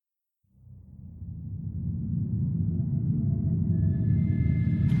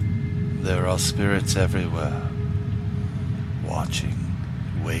There are spirits everywhere, watching,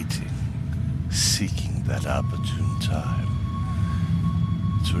 waiting, seeking that opportune time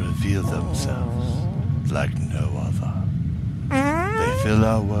to reveal themselves like no other. They fill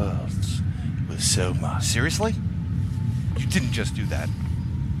our worlds with so much. Seriously? You didn't just do that.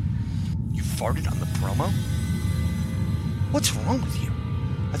 You farted on the promo? What's wrong with you?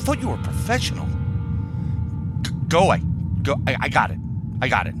 I thought you were professional. Go away. Go. I got it.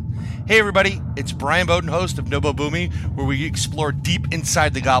 Hey everybody, it's Brian Bowden, host of Nobo Boomy, where we explore deep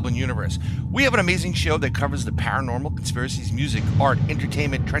inside the Goblin universe. We have an amazing show that covers the paranormal, conspiracies, music, art,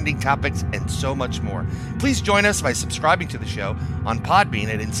 entertainment, trending topics, and so much more. Please join us by subscribing to the show on Podbean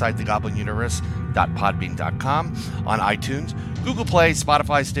at InsideTheGoblinUniverse.podbean.com, on iTunes, Google Play,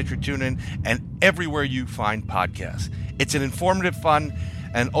 Spotify, Stitcher, TuneIn, and everywhere you find podcasts. It's an informative, fun,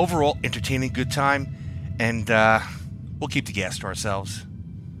 and overall entertaining good time, and we'll keep the gas to ourselves.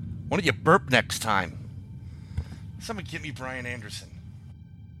 Why don't you burp next time? Someone get me Brian Anderson.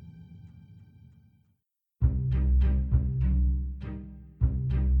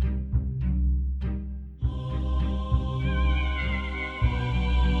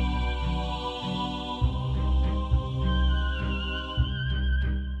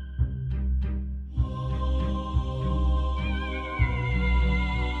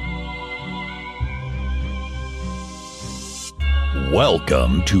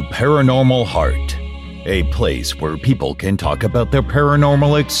 Welcome to Paranormal Heart, a place where people can talk about their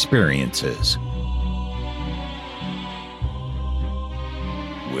paranormal experiences.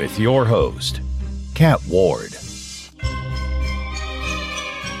 With your host, Kat Ward.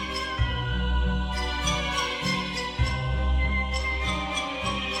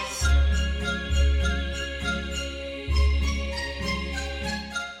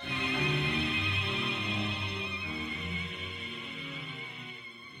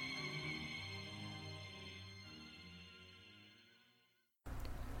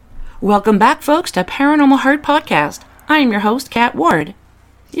 Welcome back, folks, to Paranormal Heart Podcast. I am your host, Kat Ward.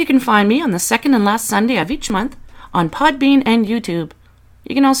 You can find me on the second and last Sunday of each month on Podbean and YouTube.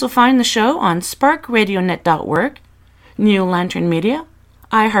 You can also find the show on SparkRadioNet.org, New Lantern Media,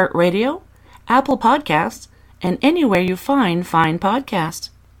 iHeartRadio, Apple Podcasts, and anywhere you find fine podcasts.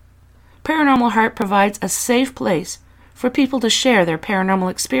 Paranormal Heart provides a safe place for people to share their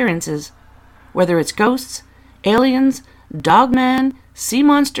paranormal experiences, whether it's ghosts, aliens, dogman, sea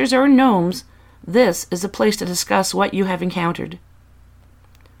monsters, or gnomes. This is a place to discuss what you have encountered.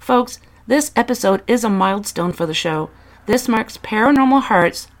 Folks, this episode is a milestone for the show. This marks Paranormal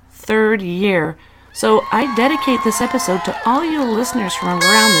Heart's 3rd year. So I dedicate this episode to all you listeners from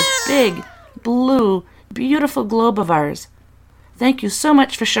around this big, blue, beautiful globe of ours. Thank you so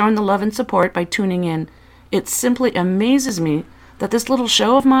much for showing the love and support by tuning in. It simply amazes me that this little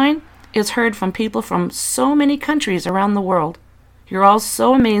show of mine is heard from people from so many countries around the world. You're all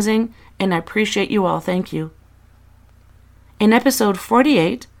so amazing, and I appreciate you all. Thank you. In episode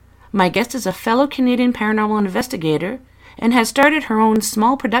 48, my guest is a fellow Canadian paranormal investigator and has started her own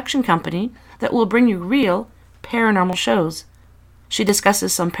small production company that will bring you real paranormal shows. She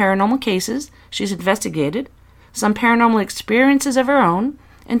discusses some paranormal cases she's investigated, some paranormal experiences of her own,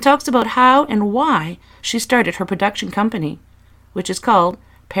 and talks about how and why she started her production company, which is called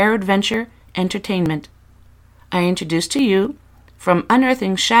Paradventure Entertainment. I introduce to you, from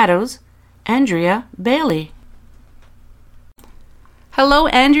Unearthing Shadows, Andrea Bailey. Hello,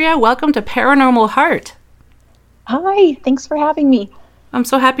 Andrea. Welcome to Paranormal Heart. Hi. Thanks for having me. I'm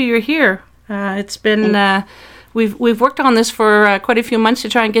so happy you're here. It's been we've worked on this for quite a few months to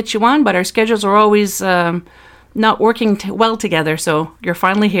try and get you on, but our schedules are always not working well together. So you're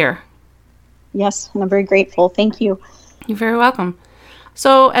finally here. Yes, and I'm very grateful. Thank you. You're very welcome.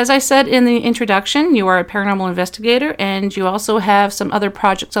 So, as I said in the introduction, you are a paranormal investigator, and you also have some other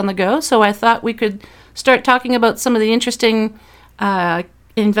projects on the go. So I thought we could start talking about some of the interesting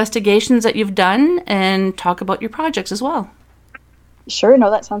investigations that you've done and talk about your projects as well. Sure.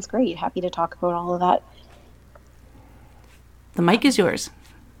 No, that sounds great. Happy to talk about all of that. The mic is yours.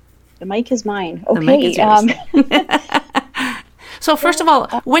 The mic is mine. Okay. The mic is yours. So, first of all,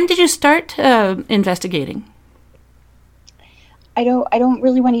 when did you start investigating? I don't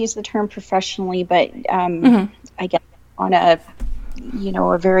really want to use the term professionally, but I guess on a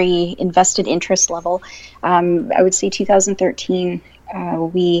very invested interest level. I would say 2013,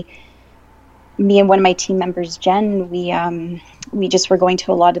 me and one of my team members, Jen, we just were going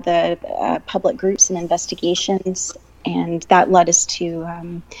to a lot of the public groups and investigations, and that led us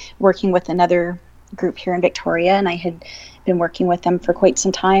to working with another group here in Victoria, and I had been working with them for quite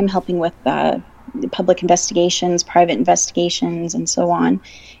some time, helping with public investigations, private investigations, and so on.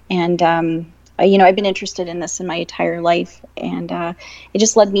 And I've been interested in this in my entire life, and it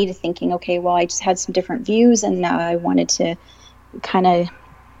just led me to thinking, okay, well, I just had some different views, and I wanted to kind of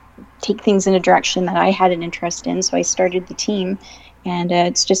take things in a direction that I had an interest in. So I started the team, and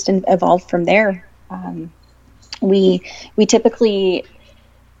it's just evolved from there. We typically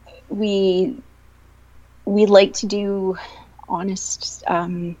we like to do honest,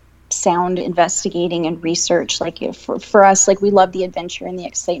 sound investigating and research. Like for us, like, we love the adventure and the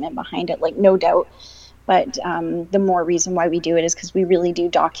excitement behind it, like, no doubt. But the more reason why we do it is because we really do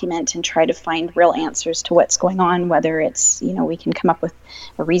document and try to find real answers to what's going on, whether it's, we can come up with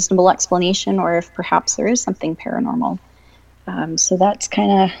a reasonable explanation, or if perhaps there is something paranormal. So that's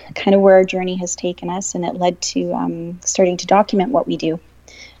kind of where our journey has taken us, and it led to starting to document what we do.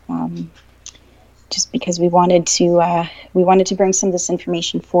 Just because we wanted to bring some of this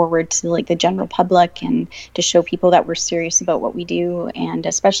information forward to, like, the general public, and to show people that we're serious about what we do. And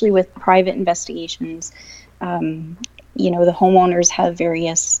especially with private investigations, the homeowners have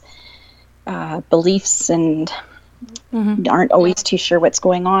various beliefs and aren't always too sure what's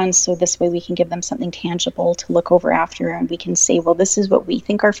going on. So this way we can give them something tangible to look over after, and we can say, well, this is what we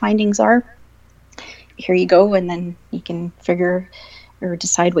think our findings are. Here you go. And then you can figure or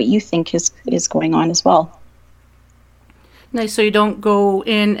decide what you think is going on as well. Nice. So you don't go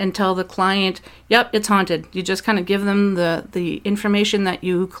in and tell the client, yep, it's haunted. You just kind of give them the information that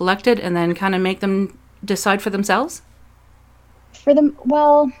you collected, and then kind of make them decide for themselves? For them,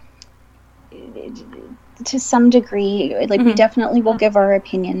 well, to some degree, like, we definitely will give our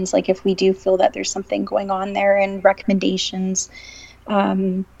opinions, like, if we do feel that there's something going on there, and recommendations.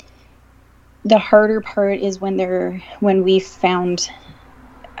 The harder part is when we've found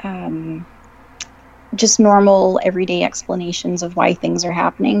just normal everyday explanations of why things are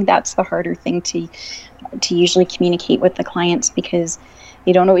happening. That's the harder thing to usually communicate with the clients, because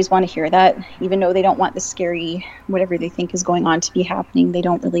they don't always want to hear that. Even though they don't want the scary, whatever they think is going on, to be happening, they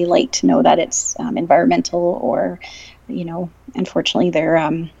don't really like to know that it's environmental, or, unfortunately they're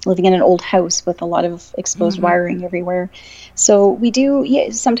living in an old house with a lot of exposed wiring everywhere. So we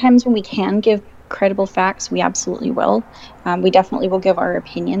do, sometimes when we can give credible facts, we absolutely will. We definitely will give our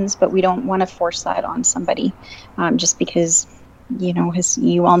opinions, but we don't want to force that on somebody, just because, as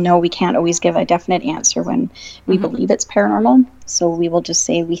you all know, we can't always give a definite answer when we believe it's paranormal. So we will just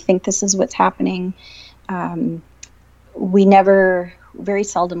say, we think this is what's happening. We very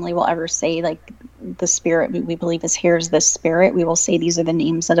seldomly will ever say, like, the spirit we believe is here is this spirit. We will say, these are the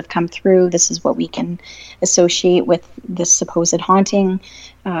names that have come through. This is what we can associate with this supposed haunting.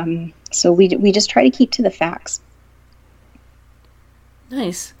 So we just try to keep to the facts.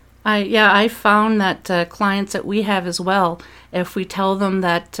 Nice. I found that clients that we have as well, if we tell them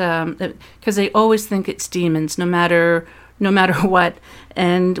that, because they always think it's demons, no matter what.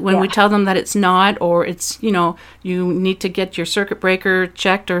 And when we tell them that it's not, or it's, you need to get your circuit breaker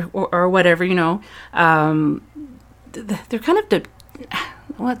checked, or whatever, they're kind of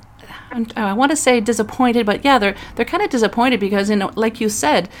I want to say disappointed, but they're kind of disappointed because, like you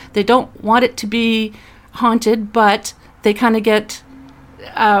said, they don't want it to be haunted, but they kind of get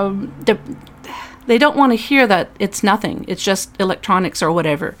they don't want to hear that it's nothing. It's just electronics or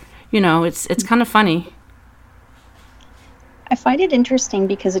whatever. It's kind of funny. I find it interesting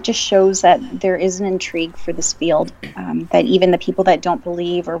because it just shows that there is an intrigue for this field, that even the people that don't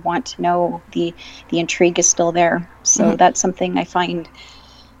believe or want to know, the intrigue is still there. So that's something I find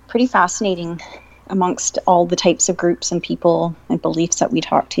pretty fascinating amongst all the types of groups and people and beliefs that we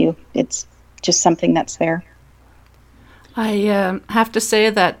talk to. It's just something that's there. I have to say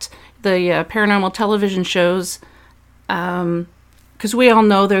that the paranormal television shows, because we all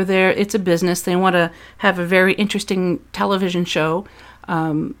know they're there, it's a business. They want to have a very interesting television show.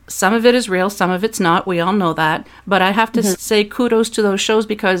 Some of it is real, some of it's not. We all know that. But I have to say kudos to those shows,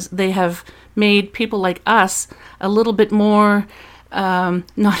 because they have made people like us a little bit more,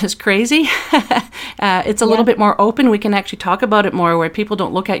 not as crazy. It's a little bit more open. We can actually talk about it more, where people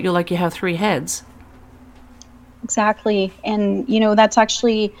don't look at you like you have three heads. Exactly. And, that's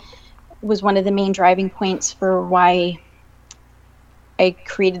actually was one of the main driving points for why I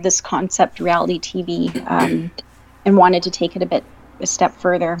created this concept reality TV, and wanted to take it a step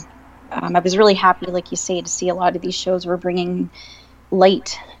further. I was really happy, like you say, to see a lot of these shows were bringing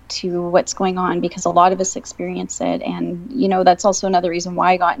light to what's going on, because a lot of us experience it. And, that's also another reason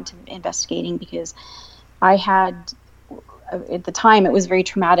why I got into investigating, because I had, at the time, it was very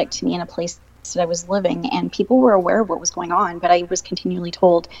traumatic to me in a place that I was living, and people were aware of what was going on, but I was continually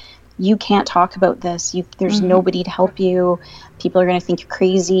told, you can't talk about this. There's nobody to help you. People are going to think you're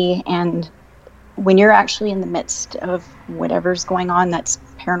crazy. And when you're actually in the midst of whatever's going on that's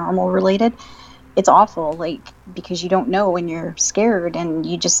paranormal related, it's awful, like, because you don't know and you're scared and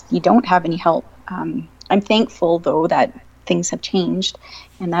you don't have any help. I'm thankful though that things have changed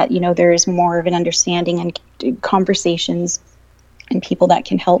and that, there is more of an understanding and conversations and people that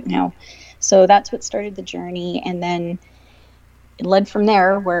can help now. So that's what started the journey. And then it led from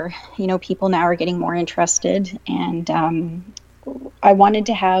there where, people now are getting more interested. And I wanted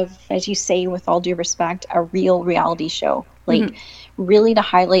to have, as you say, with all due respect, a real reality show, like really to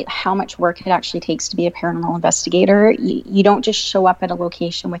highlight how much work it actually takes to be a paranormal investigator. You don't just show up at a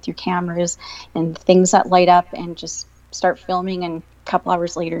location with your cameras and things that light up and just start filming, and a couple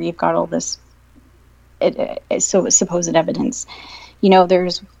hours later you've got all this supposed evidence.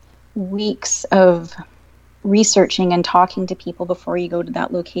 There's weeks of researching and talking to people before you go to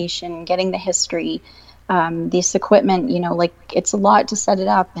that location, getting the history, this equipment, like it's a lot to set it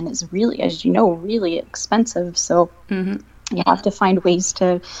up, and it's really, as you know, really expensive. So you have to find ways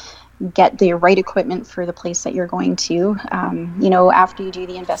to get the right equipment for the place that you're going to, after you do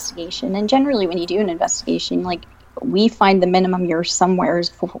the investigation. And generally when you do an investigation, like we find the minimum you're somewhere is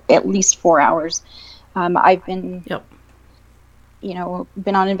for at least 4 hours. I've been,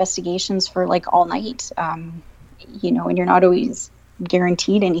 been on investigations for like all night, and you're not always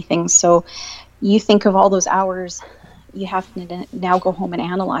guaranteed anything. So you think of all those hours you have to now go home and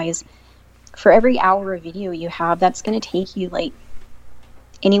analyze. For every hour of video you have, that's going to take you like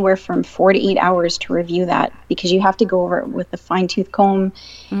anywhere from 4 to 8 hours to review that, because you have to go over it with a fine-tooth comb.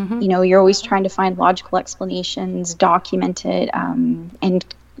 You're always trying to find logical explanations, document it, and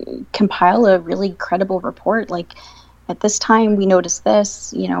compile a really credible report. Like, at this time we noticed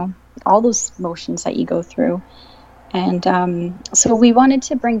this, all those motions that you go through. And so we wanted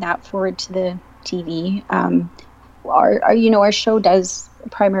to bring that forward to the TV. Our show does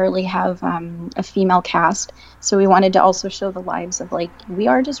primarily have a female cast, so we wanted to also show the lives of, like, we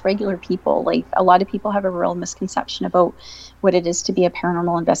are just regular people. Like, a lot of people have a real misconception about what it is to be a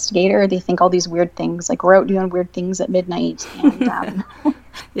paranormal investigator. They think all these weird things, like we're out doing weird things at midnight, and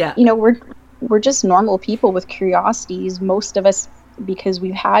yeah, we're just normal people with curiosities, most of us, because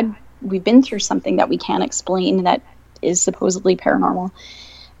we've been through something that we can't explain that is supposedly paranormal.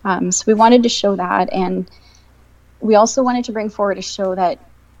 So we wanted to show that, and we also wanted to bring forward a show that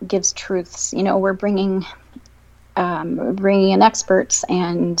gives truths. We're bringing in experts,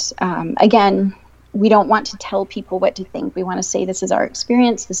 and again, we don't want to tell people what to think. We want to say, this is our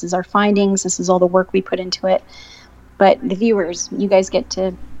experience, this is our findings, this is all the work we put into it. But the viewers, you guys get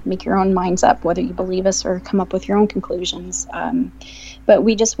to make your own minds up, whether you believe us or come up with your own conclusions. But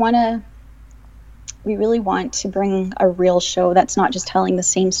we really want to bring a real show that's not just telling the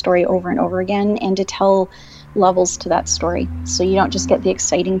same story over and over again, and to tell levels to that story. So you don't just get the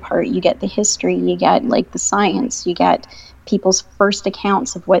exciting part, you get the history, you get like the science, you get people's first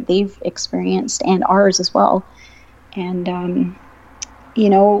accounts of what they've experienced, and ours as well. And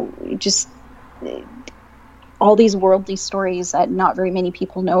just all these worldly stories that not very many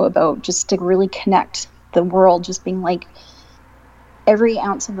people know about, just to really connect the world, just being like, every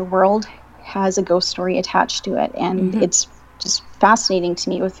ounce of the world has a ghost story attached to it. And it's just fascinating to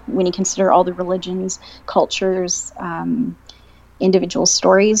me when you consider all the religions, cultures, individual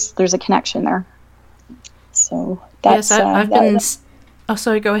stories. There's a connection there. So that's... Yes, I've been... Oh,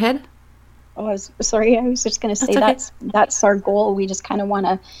 sorry, go ahead. Oh, I was sorry. I was just going to say that's our goal. We just kind of want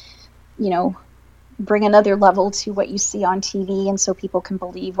to, bring another level to what you see on TV, and so people can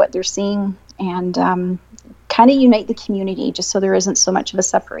believe what they're seeing, and kind of unite the community, just so there isn't so much of a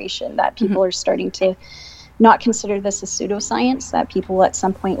separation, that people are starting to not consider this a pseudoscience, that people at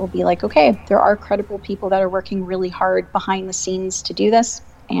some point will be like, okay, there are credible people that are working really hard behind the scenes to do this,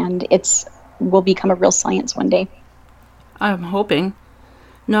 and will become a real science one day. I'm hoping.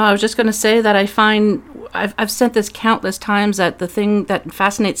 No, I was just going to say that I find, I've said this countless times, that the thing that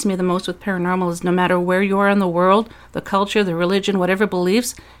fascinates me the most with paranormal is no matter where you are in the world, the culture, the religion, whatever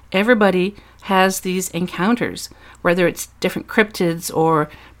beliefs, everybody has these encounters, whether it's different cryptids or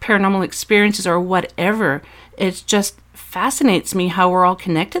paranormal experiences or whatever. It just fascinates me how we're all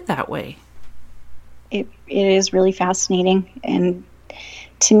connected that way. It is really fascinating, and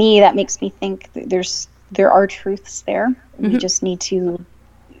to me that makes me think that there are truths there. We just need to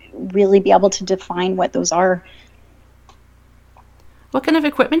really be able to define what those are. What kind of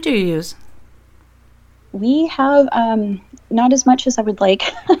equipment do you use? We have not as much as I would like.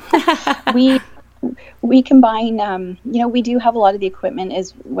 We combine, we do have a lot of the equipment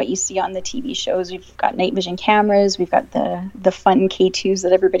is what you see on the TV shows. We've got night vision cameras. We've got the fun K2s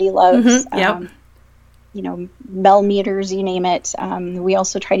that everybody loves. Yep. Bell meters, you name it. We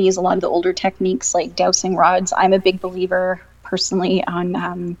also try to use a lot of the older techniques like dowsing rods. I'm a big believer personally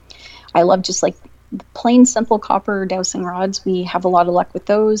on, I love just like plain simple copper dowsing rods. We have a lot of luck with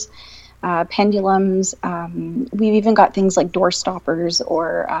those. Pendulums. We've even got things like door stoppers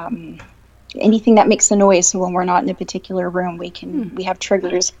or anything that makes a noise. So when we're not in a particular room, we have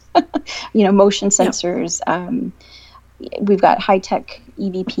triggers, motion sensors. Yep. We've got high-tech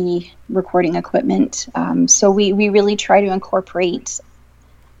EVP recording equipment. So we really try to incorporate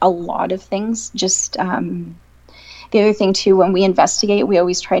a lot of things. Just the other thing, too, when we investigate, we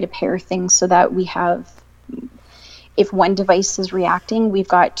always try to pair things so that we have, if one device is reacting, we've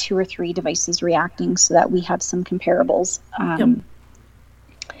got 2 or 3 devices reacting so that we have some comparables.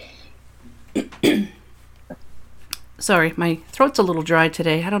 Sorry, my throat's a little dry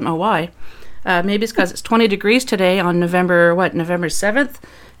today. I don't know why. Maybe it's because it's 20 degrees today on November 7th.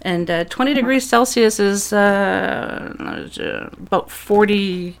 And 20 degrees Celsius is about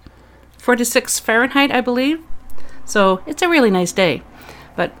 46 Fahrenheit, I believe. So it's a really nice day.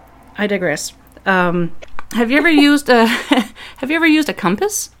 But I digress. Have you ever used a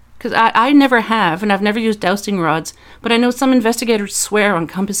compass? Because I never have, and I've never used dowsing rods. But I know some investigators swear on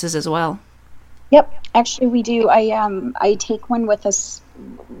compasses as well. Yep, actually we do. I take one with us.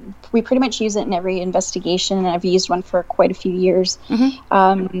 We pretty much use it in every investigation, and I've used one for quite a few years.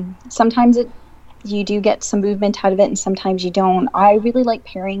 Mm-hmm. Sometimes you do get some movement out of it, and sometimes you don't. I really like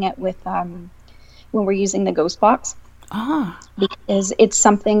pairing it with when we're using the ghost box, because it's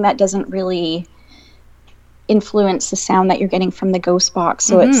something that doesn't really influence the sound that you're getting from the ghost box.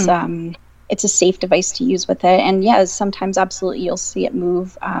 So it's a safe device to use with it. And yeah, sometimes absolutely you'll see it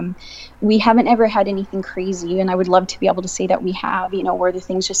move. We haven't ever had anything crazy, and I would love to be able to say that we have, where the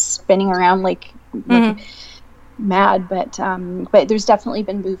thing's just spinning around like mad, but there's definitely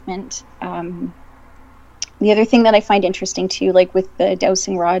been movement. The other thing that I find interesting too, like with the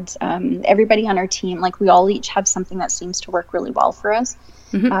dowsing rods, everybody on our team, like we all each have something that seems to work really well for us.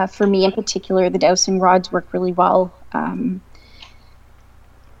 Mm-hmm. For me in particular, the dowsing rods work really well.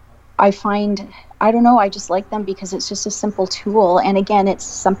 I find, I don't know, I just like them because it's just a simple tool. And again, it's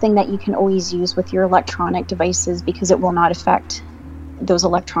something that you can always use with your electronic devices because it will not affect those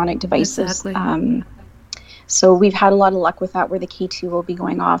electronic devices. Exactly. So we've had a lot of luck with that, where the K2 will be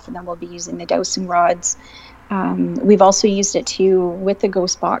going off and then we'll be using the dowsing rods. We've also used it too with the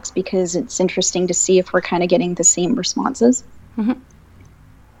ghost box because it's interesting to see if we're kind of getting the same responses. Mm-hmm.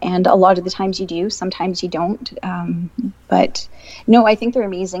 And a lot of the times you do, sometimes you don't. But no, I think they're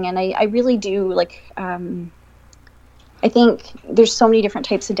amazing. And I really do like, I think there's so many different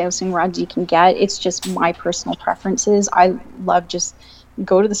types of dowsing rods you can get. It's just my personal preferences. I love just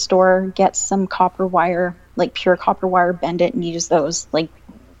go to the store, get some copper wire, like pure copper wire, bend it and use those. Like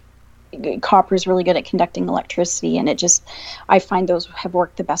copper is really good at conducting electricity. And I find those have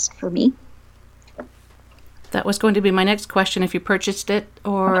worked the best for me. That was going to be my next question, if you purchased it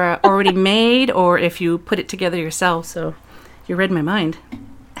or already made, or if you put it together yourself. So you read my mind.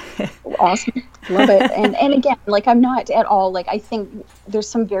 Awesome. Love it. And again, like I'm not at all, like I think there's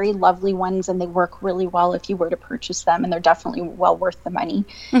some very lovely ones and they work really well if you were to purchase them, and they're definitely well worth the money.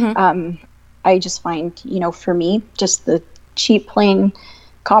 Mm-hmm. I just find, for me, just the cheap plain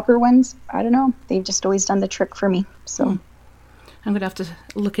copper ones, I don't know, they've just always done the trick for me. So. Mm. I'm going to have to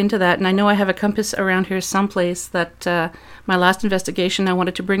look into that. And I know I have a compass around here someplace that my last investigation, I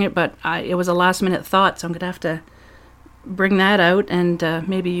wanted to bring it, but it was a last minute thought. So I'm going to have to bring that out and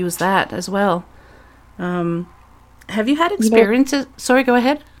maybe use that as well. Have you had experiences? Sorry, go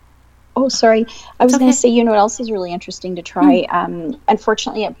ahead. Oh, sorry. I was going to say, what else is really interesting to try?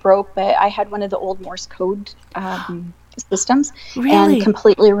 Unfortunately, it broke, but I had one of the old Morse code systems. Really? And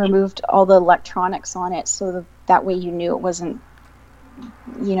completely removed all the electronics on it. So that way you knew it wasn't,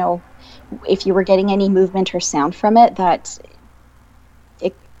 if you were getting any movement or sound from it, that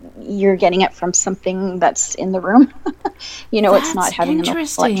you're getting it from something that's in the room. It's not having an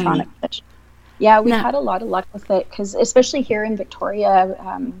electronic switch. Yeah, we've had a lot of luck with it because, especially here in Victoria,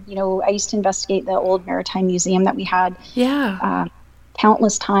 I used to investigate the old Maritime Museum that we had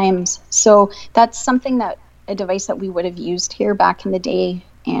countless times. So that's a device that we would have used here back in the day.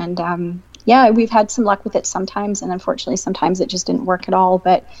 And we've had some luck with it sometimes, and unfortunately sometimes it just didn't work at all.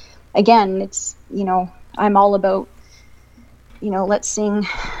 But again, it's, I'm all about, let's see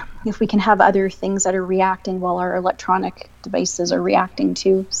if we can have other things that are reacting while our electronic devices are reacting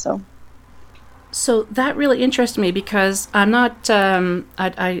too. So that really interests me because I'm not,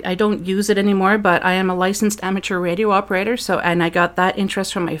 I don't use it anymore, but I am a licensed amateur radio operator. And I got that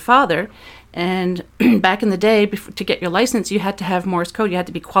interest from my father. And back in the day, to get your license, you had to have Morse code. You had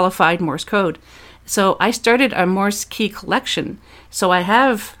to be qualified Morse code. So I started a Morse key collection. So I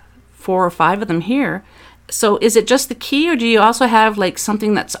have 4 or 5 of them here. So is it just the key, or do you also have like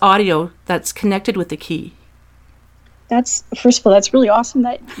something that's audio that's connected with the key? That's, first of all, that's really awesome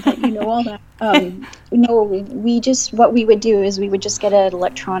that you know all that. No, what we would do is we would just get an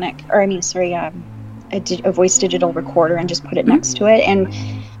a voice digital recorder and just put it next to it. And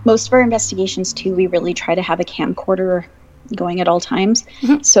most of our investigations too, we really try to have a camcorder going at all times.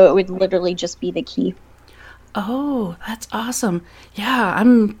 So it would literally just be the key. Oh, that's awesome. Yeah,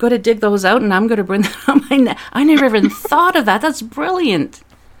 I'm going to dig those out and I'm going to bring that on my I never even thought of that. That's brilliant.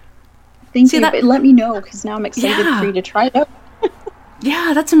 Thank you. But let me know, because now I'm excited for you to try it out.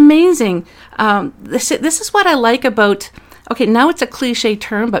 Yeah, that's amazing. This is what I like about, okay, now it's a cliche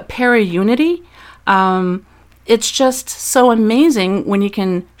term, but para-unity. It's just so amazing when you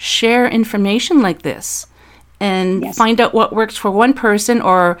can share information like this and find out what works for one person,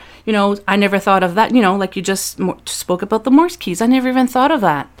 or, I never thought of that, like you just spoke about the Morse keys. I never even thought of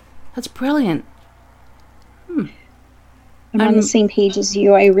that. That's brilliant. I'm on the same page as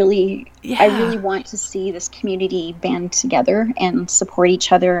you. I really want to see this community band together and support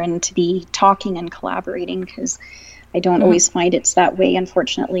each other and to be talking and collaborating, because I don't always find it's that way,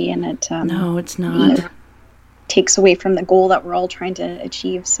 unfortunately, and it no, it's not. Takes away from the goal that we're all trying to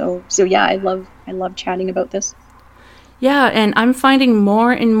achieve. So yeah, I love chatting about this. Yeah, and I'm finding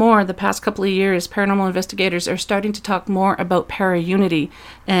more and more the past couple of years, paranormal investigators are starting to talk more about para-unity.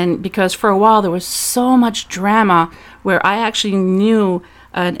 And because for a while there was so much drama where I actually knew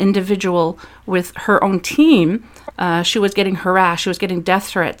an individual with her own team. She was getting harassed. She was getting death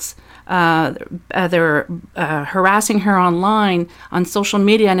threats. They were harassing her online, on social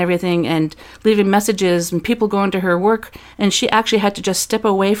media and everything, and leaving messages, and people going to her work. And she actually had to just step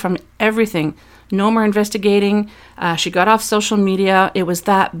away from everything. No more investigating. She got off social media. It was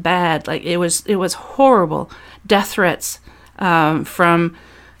that bad. Like it was horrible. Death threats from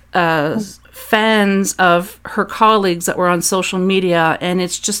fans of her colleagues that were on social media, and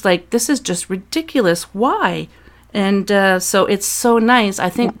it's just like, this is just ridiculous. Why? And so it's so nice. I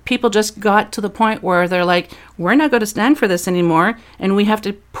think people just got to the point where they're like, we're not going to stand for this anymore, and we have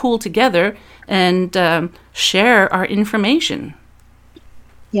to pool together and share our information.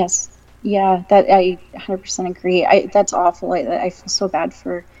 Yes. Yeah, that I 100% agree. That's awful. I feel so bad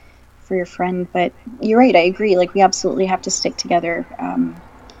for your friend, but you're right. I agree. Like, we absolutely have to stick together,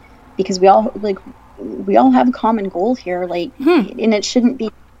 because we all have a common goal here. Like, and it shouldn't be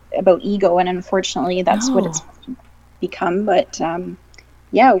about ego. And unfortunately, that's what it's become. But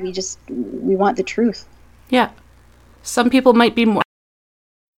we want the truth. Yeah, some people might be more.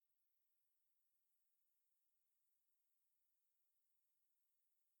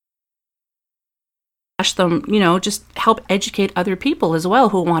 Them, just help educate other people as well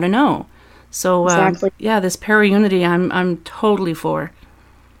who want to know. So exactly. This para-unity I'm totally for.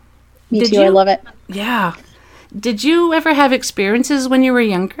 Me too. I love it. Yeah. Did you ever have experiences when you were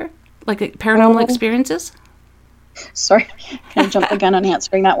younger, like paranormal experiences? Sorry, can I jump the gun on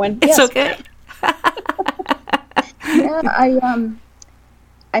answering that one? It's okay. Yeah,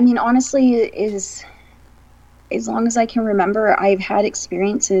 I mean, honestly, as long as I can remember, I've had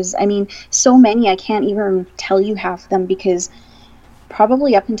experiences. I mean, so many, I can't even tell you half of them, because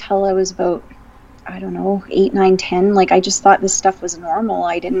probably up until I was about, 8, 9, 10, like, I just thought this stuff was normal.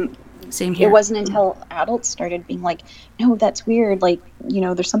 I didn't. Same here. It wasn't until adults started being like, no, that's weird. Like,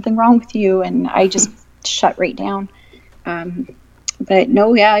 there's something wrong with you. And I just shut right down. But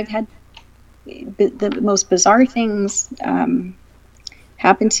no, yeah, I've had the most bizarre things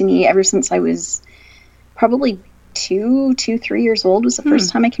happen to me ever since I was probably 3 years old was the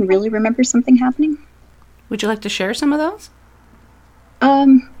first time I can really remember something happening. Would you like to share some of those?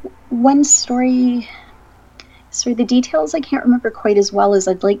 One story, the details I can't remember quite as well as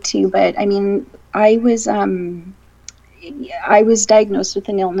I'd like to, but I mean, I was diagnosed with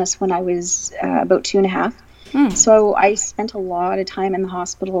an illness when I was about 2.5. So I spent a lot of time in the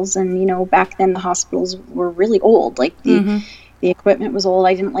hospitals, and back then the hospitals were really old. Like the equipment was old.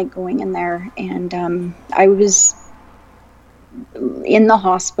 I didn't like going in there, and I was in the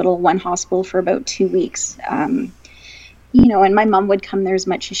hospital, one hospital, for about 2 weeks. And my mom would come there as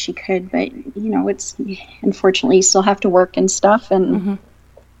much as she could, but it's unfortunately you still have to work and stuff, and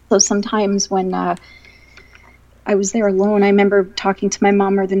so sometimes when I was there alone, I remember talking to my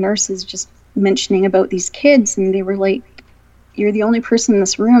mom or the nurses, just mentioning about these kids, and they were like, "You're the only person in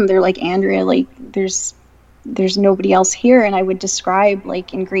this room." They're like, "Andrea, like there's nobody else here." And I would describe,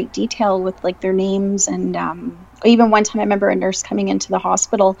 like, in great detail with, like, their names, and even one time I remember a nurse coming into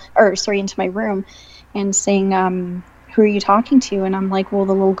into my room and saying, "Who are you talking to?" And I'm like, "Well,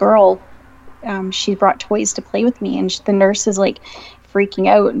 the little girl she brought toys to play with me, and the nurse is like freaking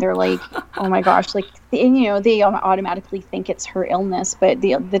out, and they're like, oh my gosh, like, and, you know, they automatically think it's her illness, but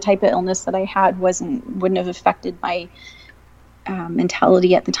the type of illness that I had wouldn't have affected my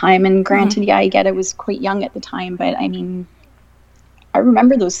mentality at the time. And granted, yeah, I get I was quite young at the time, but I mean, I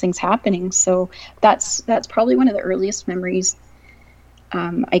remember those things happening. So that's probably one of the earliest memories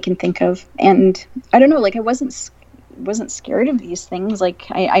I can think of. And I don't know, like, I wasn't scared of these things. Like,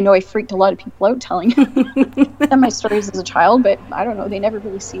 I know I freaked a lot of people out telling them my stories as a child, but I don't know, they never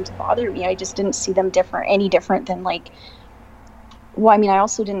really seemed to bother me. I just didn't see them any different than, like, well, I mean,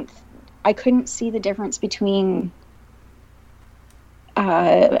 I couldn't see the difference between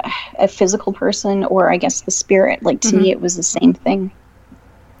a physical person or, I guess, the spirit. Like, to me, it was the same thing.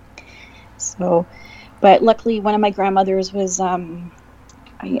 So, but luckily one of my grandmothers was,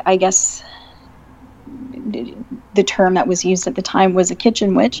 I guess the term that was used at the time was a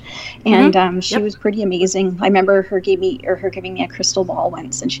kitchen witch, and she was pretty amazing. I remember her giving me a crystal ball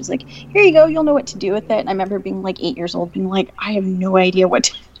once, and she's like, here you go, you'll know what to do with it. And I remember being like 8 years old, being like, I have no idea what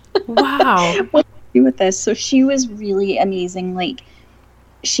to do with this. So she was really amazing. Like,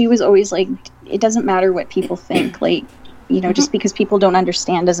 she was always like, it doesn't matter what people think, like, you know, just because people don't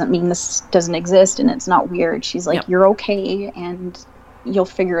understand doesn't mean this doesn't exist and it's not weird. She's like, you're okay, and you'll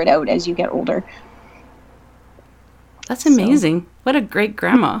figure it out as you get older. That's amazing. So, what a great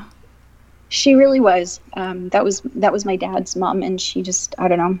grandma. She really was. That was my dad's mom, and she just, I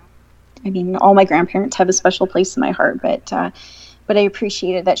don't know. I mean, all my grandparents have a special place in my heart, but I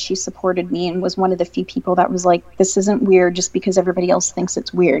appreciated that she supported me and was one of the few people that was like, this isn't weird just because everybody else thinks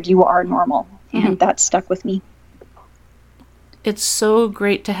it's weird. You are normal. And that stuck with me. It's so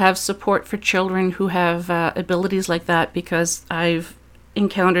great to have support for children who have abilities like that, because I've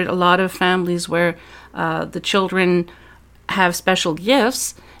encountered a lot of families where the children have special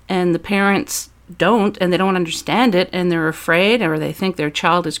gifts and the parents don't, and they don't understand it, and they're afraid, or they think their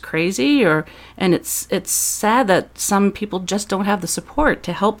child is crazy, and it's sad that some people just don't have the support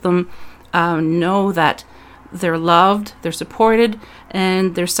to help them know that they're loved, they're supported,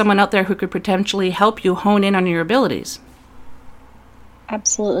 and there's someone out there who could potentially help you hone in on your abilities.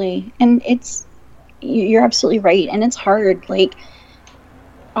 Absolutely. And you're absolutely right. And it's hard. Like,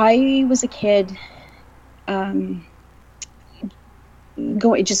 I was a kid,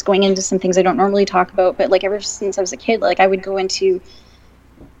 going into some things I don't normally talk about, but like, ever since I was a kid, like, I would go into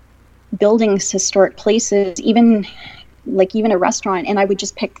buildings, historic places, even a restaurant, and I would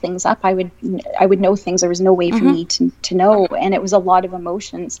just pick things up. I would know things there was no way for me to know. And it was a lot of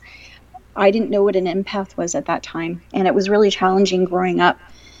emotions. I didn't know what an empath was at that time, and it was really challenging growing up,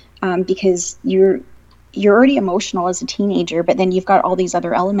 because you're already emotional as a teenager, but then you've got all these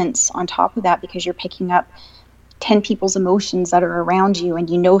other elements on top of that, because you're picking up 10 people's emotions that are around you, and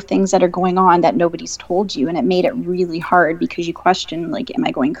you know things that are going on that nobody's told you, and it made it really hard because you question, like, am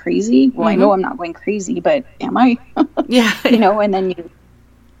I going crazy? Well, I know I'm not going crazy, but am I? Yeah. You know, and then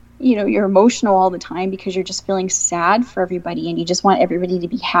you're emotional all the time because you're just feeling sad for everybody, and you just want everybody to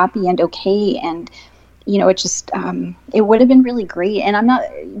be happy and okay. And, you know, it just, it would have been really great. And I'm not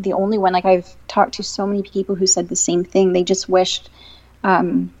the only one. Like, I've talked to so many people who said the same thing. They just wished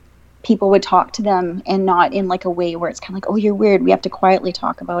people would talk to them, and not in like a way where it's kind of like, oh, you're weird, we have to quietly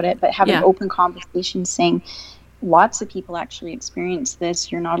talk about it, but have an open conversation saying, lots of people actually experience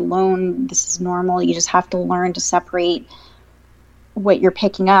this. You're not alone. This is normal. You just have to learn to separate what you're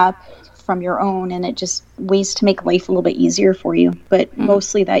picking up from your own, and it just ways to make life a little bit easier for you. But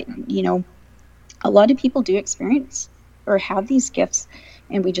mostly that, you know, a lot of people do experience or have these gifts,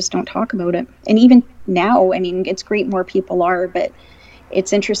 and we just don't talk about it. And even now, I mean, it's great more people are, but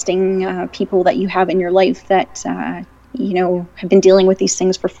it's interesting, people that you have in your life that, you know, have been dealing with these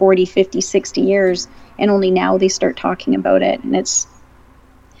things for 40, 50, 60 years, and only now they start talking about it. And it's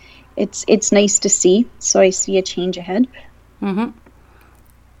nice to see. So I see a change ahead.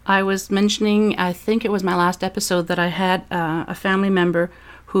 I was mentioning, I think it was my last episode, that I had a family member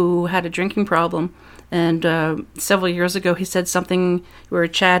who had a drinking problem. And several years ago, he said something, we were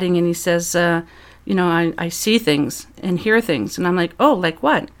chatting, and he says, you know, I see things and hear things. And I'm like, oh, like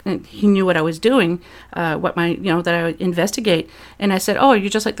what? And he knew what I was doing, that I would investigate. And I said, oh, you're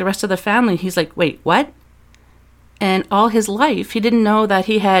just like the rest of the family. He's like, wait, what? And all his life, he didn't know that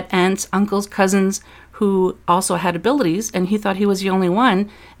he had aunts, uncles, cousins who also had abilities, and he thought he was the only one.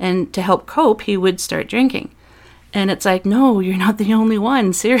 And to help cope, he would start drinking. And it's like, no, you're not the only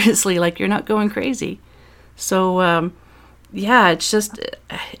one. Seriously, like, you're not going crazy. So, yeah, it's just,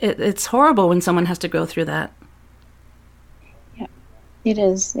 it's horrible when someone has to go through that. Yeah, it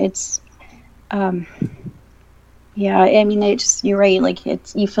is. It's, Yeah, I mean, you're right. Like,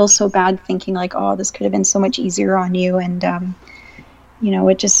 you feel so bad thinking like, oh, this could have been so much easier on you. And,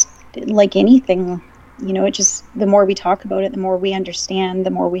 it just, like anything, it just, the more we talk about it, the more we understand, the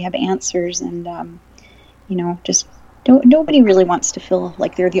more we have answers. And, just nobody really wants to feel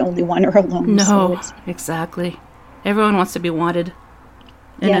like they're the only one or alone. No, exactly. Everyone wants to be wanted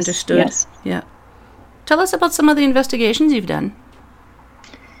and understood. Yes. Yeah. Tell us about some of the investigations you've done.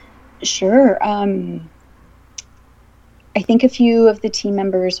 Sure. I think a few of the team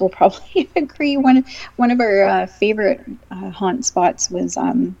members will probably agree. One of our favorite haunt spots was,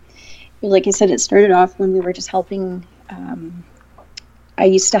 like I said, it started off when we were just helping. I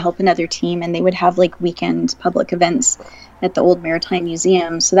used to help another team, and they would have like weekend public events at the Old Maritime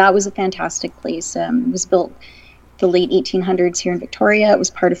Museum. So that was a fantastic place. It was built the late 1800s here in Victoria. It was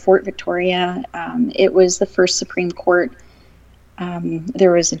part of Fort Victoria. It was the first Supreme Court.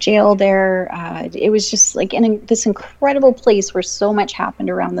 There was a jail there. It was just like in this incredible place where so much happened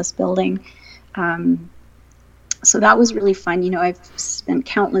around this building. So that was really fun. I've spent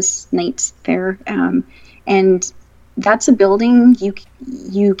countless nights there. And that's a building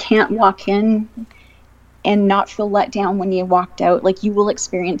you can't walk in and not feel let down when you walked out. Like, you will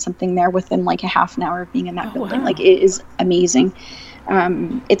experience something there within like a half an hour of being in that building. Wow. Like, it is amazing.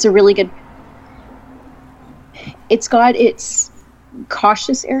 It's a really good, it's got its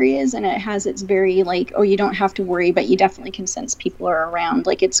cautious areas, and it has its very like, oh, you don't have to worry, but you definitely can sense people are around.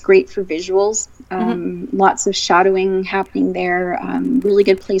 Like, it's great for visuals. Lots of shadowing happening there. Really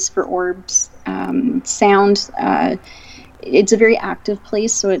good place for orbs. Sound. It's a very active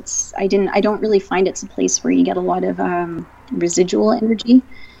place, so I don't really find it's a place where you get a lot of residual energy.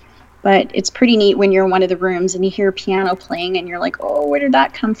 But it's pretty neat when you're in one of the rooms and you hear piano playing and you're like, oh, where did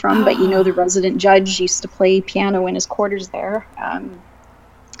that come from? But the resident judge used to play piano in his quarters there.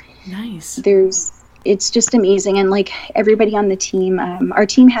 Nice. It's just amazing. And like everybody on the team, our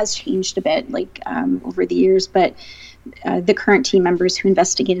team has changed a bit over the years, but the current team members who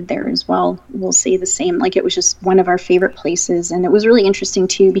investigated there as well will say the same. Like, it was just one of our favorite places. And it was really interesting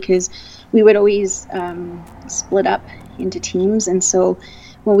too, because we would always split up into teams. And so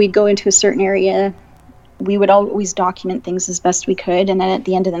when we'd go into a certain area, we would always document things as best we could. And then at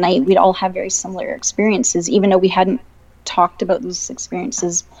the end of the night, we'd all have very similar experiences, even though we hadn't talked about those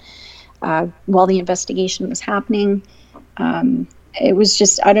experiences while the investigation was happening. It was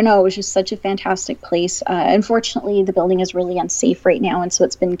just, I don't know, it was just such a fantastic place. Unfortunately, the building is really unsafe right now, and so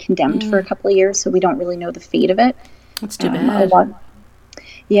it's been condemned for a couple of years, so we don't really know the fate of it. That's too bad.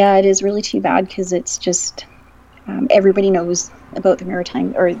 Yeah, it is really too bad, because it's just, everybody knows about the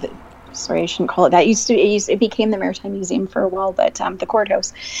Maritime, sorry, I shouldn't call it that. It became the Maritime Museum for a while, but the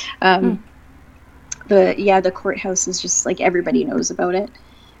courthouse. The courthouse is just like, everybody knows about it.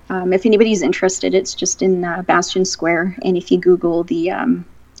 If anybody's interested, it's just in Bastion Square, and if you Google the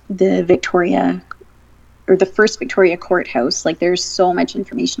Victoria, or the first Victoria courthouse, like, there's so much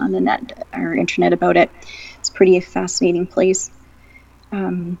information on the net or internet about it. It's a pretty fascinating place.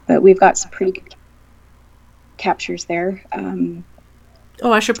 But we've got some pretty good captures there.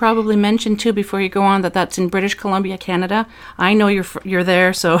 I should probably mention too, before you go on, that's in British Columbia, Canada. I know you're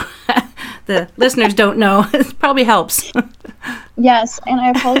there, so the listeners don't know. It probably helps. Yes, and I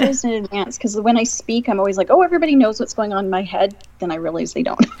apologize in advance, because when I speak, I'm always like, oh, everybody knows what's going on in my head. Then I realize they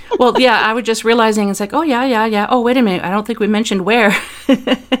don't. Well, yeah, I was just realizing, it's like, oh, yeah. Oh, wait a minute. I don't think we mentioned where.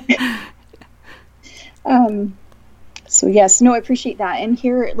 So yes, no, I appreciate that. And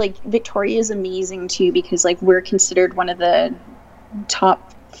here, like, Victoria is amazing too, because like, we're considered one of the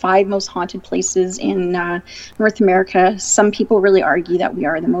top 5 most haunted places in North America. Some people really argue that we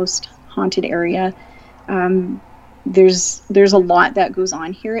are the most haunted area. There's a lot that goes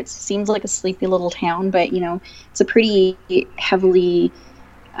on here. It seems like a sleepy little town, but it's a pretty heavily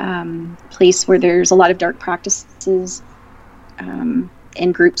place where there's a lot of dark practices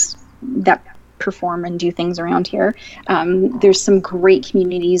and groups that perform and do things around here. There's some great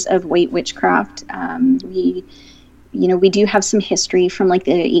communities of white witchcraft. We do have some history from like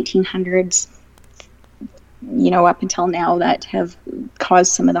the 1800s, up until now, that have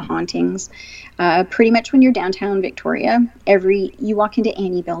caused some of the hauntings. Pretty much when you're downtown Victoria, you walk into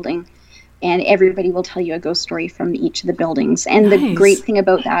any building and everybody will tell you a ghost story from each of the buildings. And nice. The great thing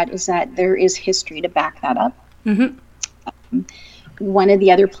about that is that there is history to back that up. Mm-hmm. One of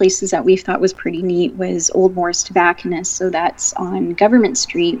the other places that we thought was pretty neat was Old Moore's Tobacconist. So that's on Government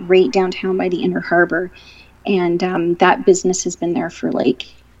Street, right downtown by the Inner Harbor. And that business has been there for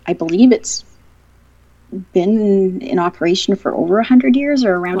I believe it's been in operation for over 100 years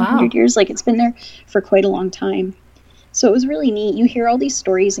or around 100 years. Like, it's been there for quite a long time. So it was really neat. You hear all these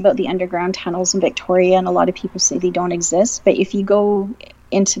stories about the underground tunnels in Victoria, and a lot of people say they don't exist. But if you go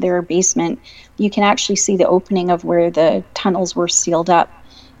into their basement, you can actually see the opening of where the tunnels were sealed up.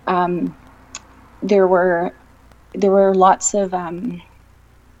 There were lots of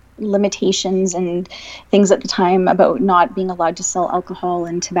limitations and things at the time about not being allowed to sell alcohol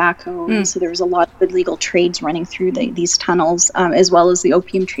and tobacco. And so there was a lot of illegal trades running through these tunnels, as well as the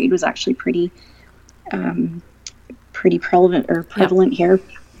opium trade was actually pretty prevalent here.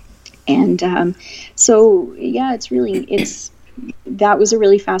 And so yeah, that was a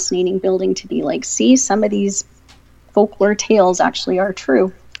really fascinating building to be like, see, some of these folklore tales actually are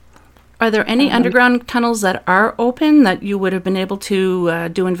true. Are there any underground tunnels that are open that you would have been able to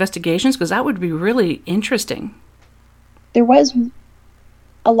do investigations? Because that would be really interesting. There was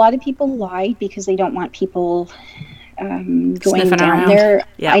a lot of people lied because they don't want people going Sniffing down around. there.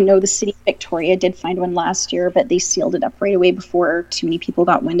 Yeah. I know the city of Victoria did find one last year, but they sealed it up right away before too many people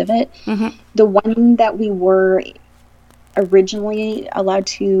got wind of it. Mm-hmm. The one that we were originally allowed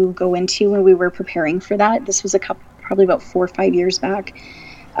to go into when we were preparing for that, this was probably about 4 or 5 years back.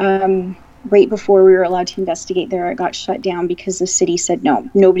 Right before we were allowed to investigate there, it got shut down because the city said no.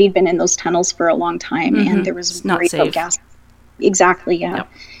 Nobody had been in those tunnels for a long time, and there was not worry safe. about gas. Exactly, yeah. Yep.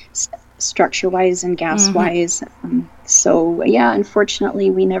 Structure-wise and gas-wise. So yeah, unfortunately,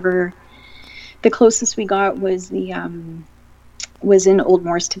 the closest we got was was in Old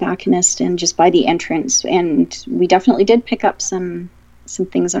Moore's Tobacconist, and just by the entrance. And we definitely did pick up some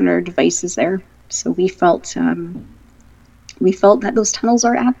things on our devices there. So we felt that those tunnels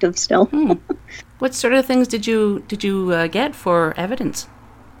are active still. What sort of things did you get for evidence?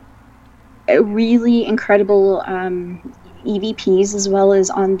 A really incredible EVPs, as well as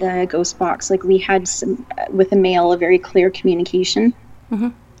on the ghost box. Like, we had some with a male, a very clear communication.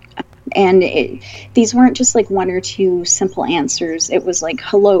 And these weren't just like 1 or 2 simple answers. It was like,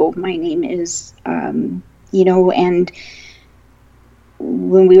 hello, my name is, and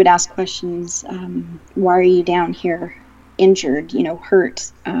when we would ask questions, why are you down here? Injured,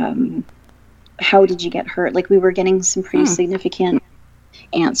 hurt. How did you get hurt? Like, we were getting some pretty significant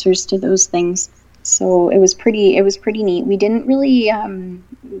answers to those things. So it was pretty neat. We didn't really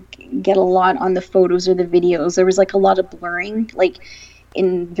get a lot on the photos or the videos. There was like a lot of blurring, like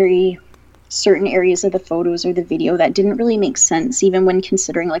in very certain areas of the photos or the video that didn't really make sense, even when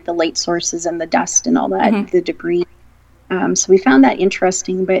considering like the light sources and the dust and all that, the debris. So we found that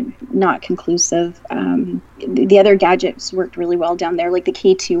interesting, but not conclusive. The other gadgets worked really well down there. Like the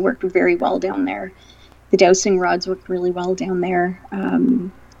K2 worked very well down there. The dowsing rods worked really well down there.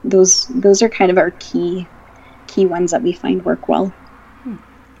 Those are kind of our key ones that we find work well.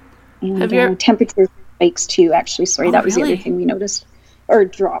 And temperature spikes too, actually. Sorry, that was the other thing we noticed. Or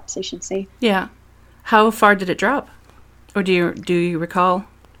drops, I should say. Yeah. How far did it drop? Or do you recall?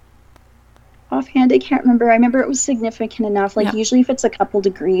 Offhand, I can't remember. I remember it was significant enough. Like, usually if it's a couple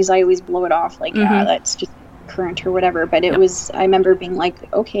degrees, I always blow it off. Like, that's just current or whatever. But it was, I remember being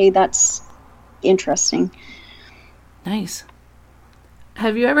like, okay, that's interesting. Nice.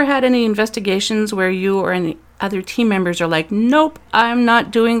 Have you ever had any investigations where you or any other team members are like, nope, I'm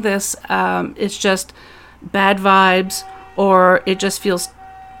not doing this. It's just bad vibes, or it just feels,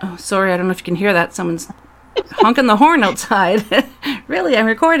 oh, sorry, I don't know if you can hear that. Someone's honking the horn outside. Really, I'm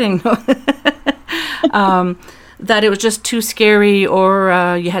recording. That it was just too scary,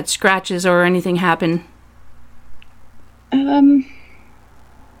 or you had scratches or anything happen?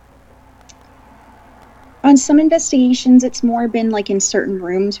 On some investigations, it's more been like in certain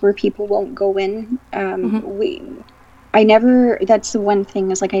rooms where people won't go in. That's the one thing,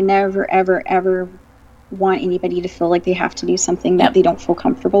 is like, I never, ever, ever want anybody to feel like they have to do something that they don't feel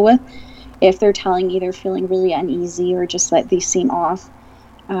comfortable with. If they're telling me they're feeling really uneasy or just that they seem off,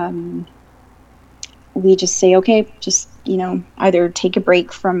 we just say, okay, just, either take a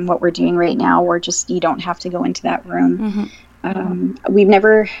break from what we're doing right now, or just, you don't have to go into that room.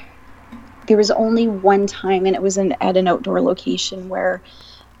 There was only one time, and it was at an outdoor location, where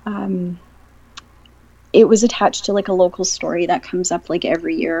it was attached to like a local story that comes up like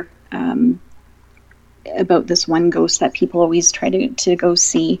every year, about this one ghost that people always try to go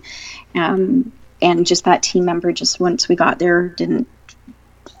see. And just that team member, just once we got there, didn't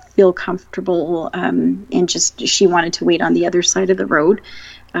feel comfortable, and just, she wanted to wait on the other side of the road.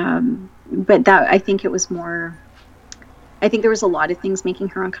 But that, I think it was more, I think there was a lot of things making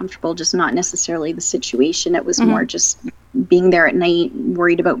her uncomfortable, just not necessarily the situation. It was more just being there at night,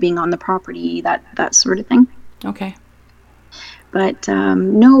 worried about being on the property, that sort of thing. Okay. But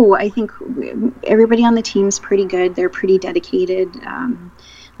no, I think everybody on the team's pretty good. They're pretty dedicated.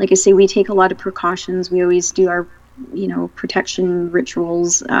 Like I say, we take a lot of precautions. We always do our protection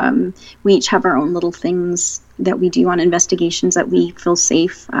rituals. We each have our own little things that we do on investigations that we feel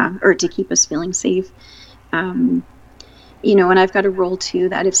safe, or to keep us feeling safe. And I've got a rule too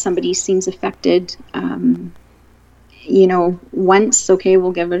that if somebody seems affected, once, okay,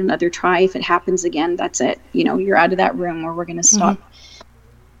 we'll give it another try. If it happens again, that's it. You're out of that room, or we're going to stop.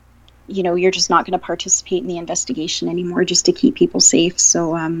 You're just not going to participate in the investigation anymore, just to keep people safe.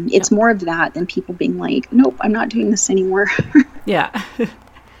 So it's more of that than people being like, nope, I'm not doing this anymore. Yeah.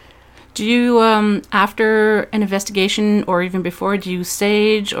 Do you, after an investigation or even before, do you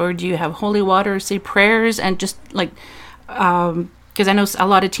sage, or do you have holy water, or say prayers, and just like, because I know a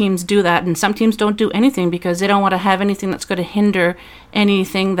lot of teams do that, and some teams don't do anything because they don't want to have anything that's going to hinder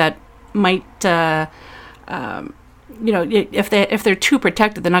anything that might, if they're too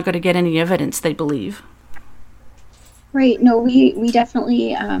protected, they're not going to get any evidence, they believe. Right. No, we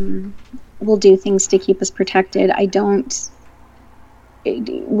definitely will do things to keep us protected. I don't,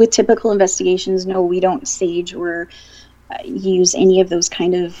 with typical investigations, no, we don't sage or use any of those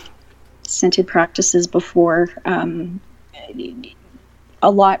kind of scented practices before. A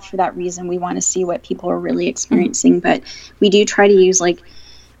lot for that reason. We want to see what people are really experiencing, but we do try to use,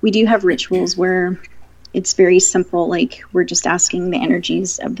 we do have rituals where it's very simple, like we're just asking the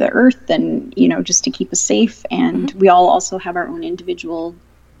energies of the earth and, just to keep us safe. And we all also have our own individual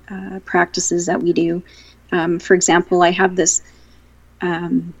practices that we do. For example, I have this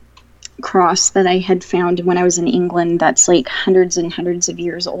cross that I had found when I was in England that's like hundreds and hundreds of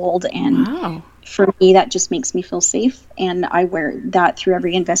years old. And wow. For me, that just makes me feel safe. And I wear that through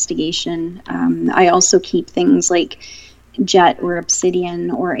every investigation. I also keep things like jet or obsidian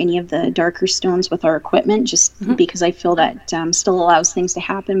or any of the darker stones with our equipment, just because I feel that still allows things to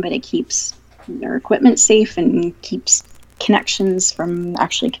happen, but it keeps our equipment safe and keeps connections from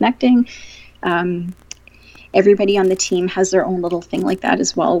actually connecting. Everybody on the team has their own little thing like that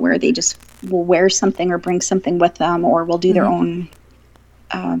as well, where they just will wear something or bring something with them, or will do their own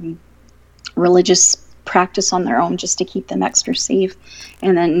religious practice on their own just to keep them extra safe.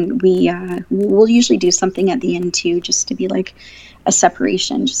 And then we'll usually do something at the end too, just to be like a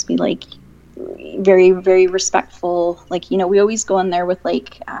separation, just be like very, very respectful. We always go in there with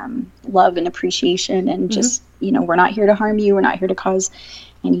love and appreciation, and just, we're not here to harm you. We're not here to cause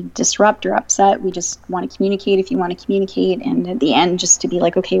any disrupt or upset. We just want to communicate if you want to communicate. And at the end, just to be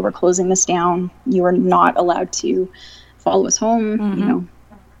like, okay, we're closing this down. You are not allowed to follow us home,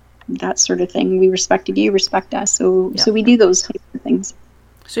 that sort of thing. We respected you, respect us. So we do those types of things.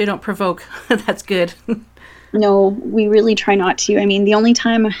 So you don't provoke. That's good. No, we really try not to. I mean, the only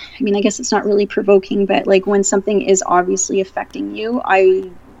time, I guess it's not really provoking, but when something is obviously affecting you, I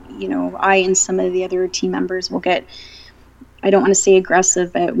and some of the other team members will get, I don't want to say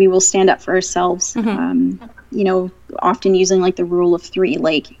aggressive, but we will stand up for ourselves. Often using the rule of 3,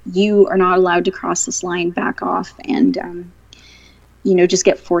 you are not allowed to cross this line, back off, and, just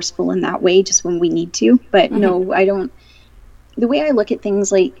get forceful in that way, just when we need to. But no, I don't. The way I look at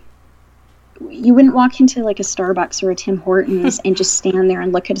things, you wouldn't walk into a Starbucks or a Tim Hortons and just stand there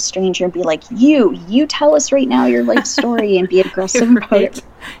and look at a stranger and be like, you tell us right now your life story, and be aggressive about it.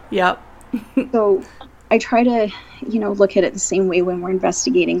 Yep. So I try to, look at it the same way when we're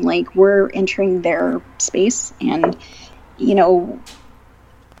investigating. We're entering their space, and,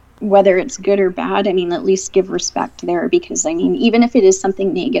 whether it's good or bad, at least give respect there, because, even if it is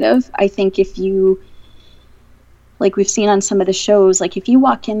something negative, I think if you, we've seen on some of the shows, if you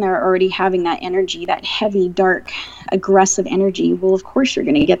walk in there already having that energy, that heavy, dark, aggressive energy, well, of course you're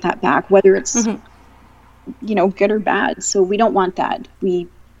going to get that back, whether it's, good or bad. So we don't want that. We're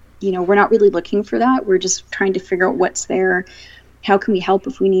not really looking for that. We're just trying to figure out what's there. How can we help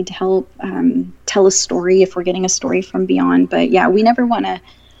if we need to help? Tell a story if we're getting a story from beyond. But yeah, we never want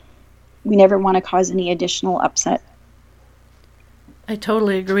to cause any additional upset. I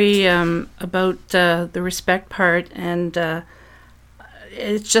totally agree about the respect part, and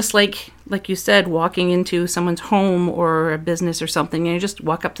it's just like you said, walking into someone's home or a business or something, and you just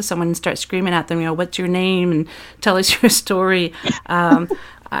walk up to someone and start screaming at them, what's your name, and tell us your story.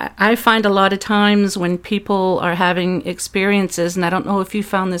 I find a lot of times when people are having experiences, and I don't know if you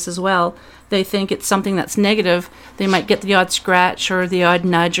found this as well, they think it's something that's negative. They might get the odd scratch or the odd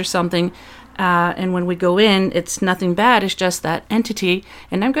nudge or something. And when we go in, it's nothing bad. It's just that entity.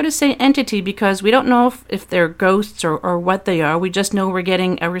 And I'm going to say entity because we don't know if they're ghosts or what they are. We just know we're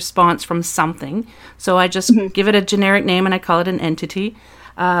getting a response from something. So I just give it a generic name and I call it an entity.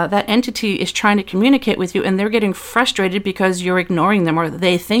 That entity is trying to communicate with you, and they're getting frustrated because you're ignoring them, or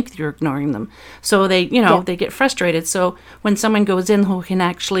they think you're ignoring them. So they get frustrated. So when someone goes in who can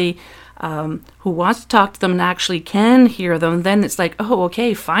actually who wants to talk to them and actually can hear them, then it's like, oh,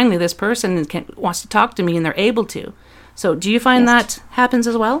 okay, finally this person wants to talk to me and they're able to. So do you find that happens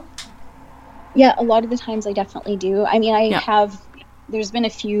as well? Yeah, a lot of the times I definitely do. I mean, there's been a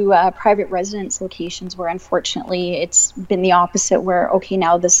few private residence locations where unfortunately it's been the opposite, where, okay,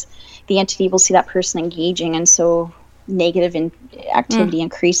 now the entity will see that person engaging, and so negative activity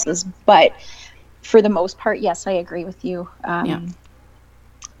increases. But for the most part, yes, I agree with you.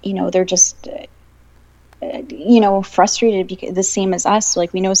 You know, they're just, frustrated because the same as us.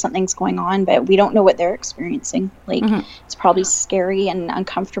 Like, we know something's going on, but we don't know what they're experiencing. Like, it's probably scary and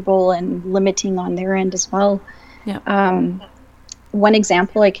uncomfortable and limiting on their end as well. Yeah. One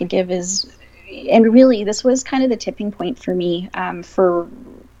example I could give is, and really this was kind of the tipping point for me, for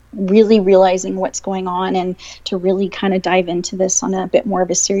really realizing what's going on and to really kind of dive into this on a bit more of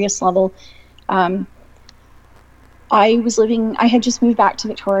a serious level. I had just moved back to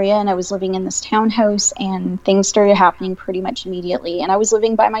Victoria, and I was living in this townhouse, and things started happening pretty much immediately. And I was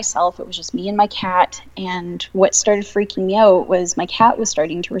living by myself. It was just me and my cat. And what started freaking me out was my cat was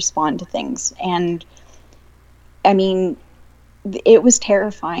starting to respond to things. And I mean, it was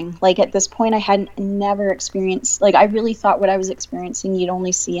terrifying. Like, at this point, I had never experienced, like, I really thought what I was experiencing you'd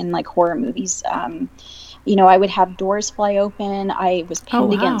only see in like horror movies. I would have doors fly open. I was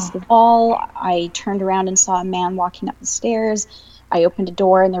pinned against the wall. I turned around and saw a man walking up the stairs. I opened a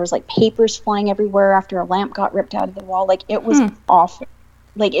door and there was like papers flying everywhere after a lamp got ripped out of the wall. Like, it was awful.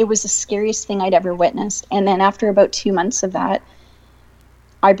 Like, it was the scariest thing I'd ever witnessed. And then after about 2 months of that,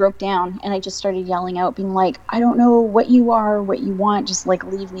 I broke down and I just started yelling out, being like, I don't know what you are, what you want, just like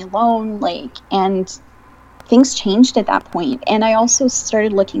leave me alone. Like, and things changed at that point. And I also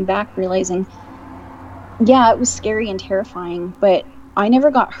started looking back, realizing, yeah, it was scary and terrifying, but I never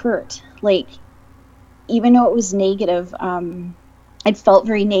got hurt. Like, even though it was negative, it felt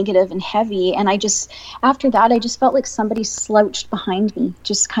very negative and heavy. And after that, I just felt like somebody slouched behind me,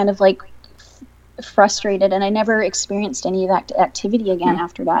 just kind of like frustrated, and I never experienced any of that activity again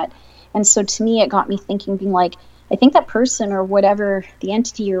after that. And so to me, it got me thinking, being like, I think that person or whatever, the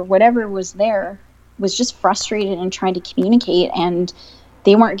entity or whatever was there, was just frustrated and trying to communicate, and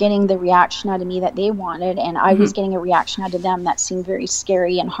they weren't getting the reaction out of me that they wanted, and I was getting a reaction out of them that seemed very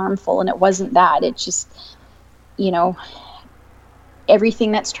scary and harmful. And it wasn't that. It's just,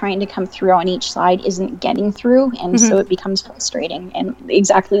 everything that's trying to come through on each side isn't getting through, and so it becomes frustrating. And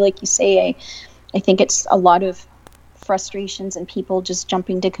exactly like you say, I think it's a lot of frustrations and people just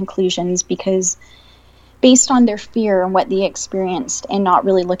jumping to conclusions because based on their fear and what they experienced, and not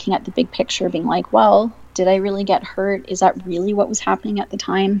really looking at the big picture, being like, well, did I really get hurt? Is that really what was happening at the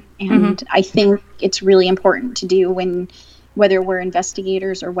time? And I think it's really important to do whether we're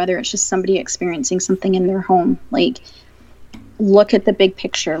investigators or whether it's just somebody experiencing something in their home, like, look at the big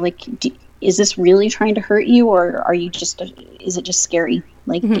picture. Like, is this really trying to hurt you, or is it just scary,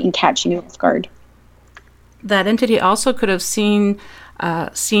 like, and catching you off guard? That entity also could have seen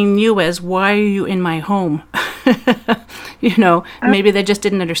you as, why are you in my home? Maybe they just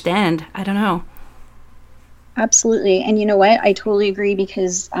didn't understand. I don't know. Absolutely. And you know what? I totally agree,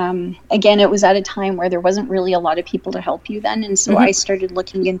 because, again, it was at a time where there wasn't really a lot of people to help you then. And so I started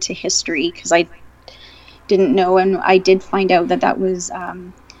looking into history, because I didn't know. And I did find out that was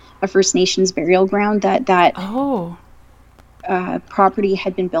a First Nations burial ground that property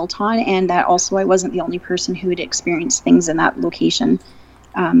had been built on, and that also I wasn't the only person who had experienced things in that location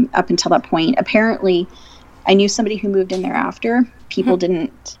up until that point. Apparently, I knew somebody who moved in there after. People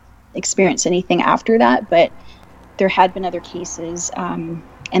didn't experience anything after that, but there had been other cases, and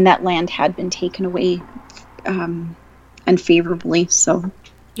that land had been taken away unfavorably. So,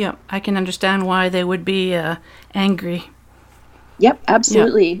 yeah, I can understand why they would be angry. Yep,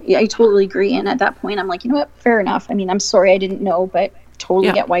 absolutely. Yeah, I totally agree. And at that point, I'm like, you know what? Fair enough. I mean, I'm sorry I didn't know, but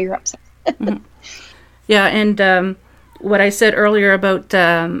totally get why you're upset. Yeah, and what I said earlier about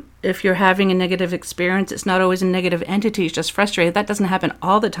if you're having a negative experience, it's not always a negative entity, it's just frustrated. That doesn't happen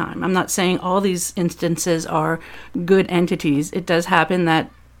all the time. I'm not saying all these instances are good entities. It does happen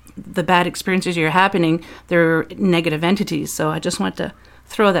that the bad experiences you're happening, they're negative entities. So I just want to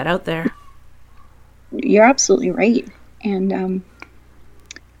throw that out there. You're absolutely right. And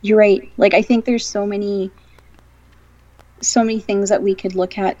you're right. Like, I think there's so many things that we could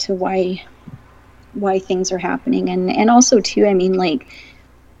look at to why things are happening. And also too, I mean, like,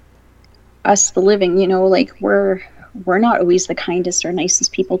 us, the living, like, we're not always the kindest or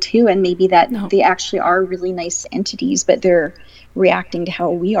nicest people too. And maybe they actually are really nice entities, but they're reacting to how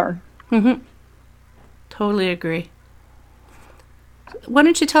we are. Totally agree. Why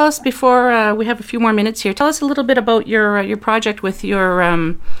don't you tell us, before we have a few more minutes here, tell us a little bit about your project with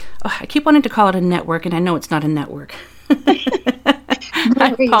your I keep wanting to call it a network, and I know it's not a network.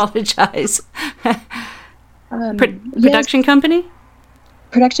 I apologize. Production company?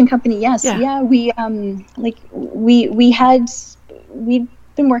 Production company, yes. Yeah, we'd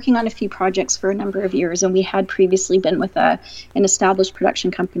been working on a few projects for a number of years, and we had previously been with an established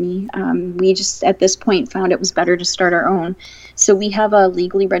production company. We just at this point found it was better to start our own. So we have a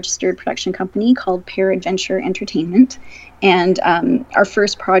legally registered production company called Peradventure Entertainment, and our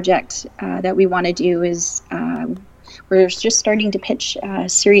first project that we want to do is we're just starting to pitch a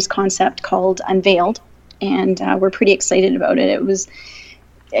series concept called Unveiled, and we're pretty excited about it. It was,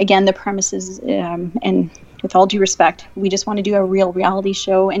 again, the premises, and with all due respect, we just want to do a real reality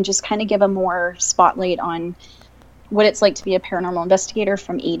show and just kind of give a more spotlight on what it's like to be a paranormal investigator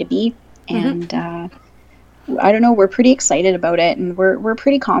from A to B. And I don't know, we're pretty excited about it, and we're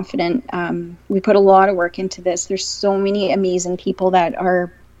pretty confident. We put a lot of work into this. There's so many amazing people that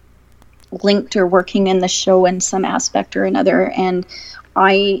are linked or working in the show in some aspect or another, and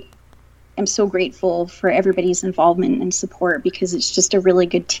I am so grateful for everybody's involvement and support, because it's just a really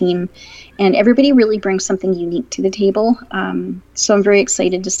good team, and everybody really brings something unique to the table. So I'm very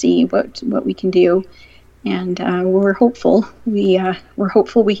excited to see what we can do, and we're hopeful. We're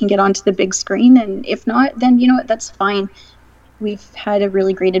hopeful we can get onto the big screen, and if not, then you know what, that's fine. We've had a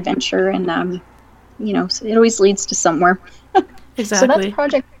really great adventure, and you know, so it always leads to somewhere. Exactly. So that's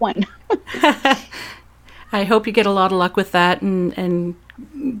project one. I hope you get a lot of luck with that, and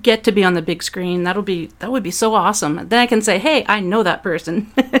get to be on the big screen. That would be so awesome. Then I can say, hey, I know that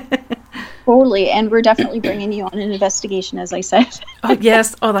person. Totally, and we're definitely bringing you on an investigation, as I said. Oh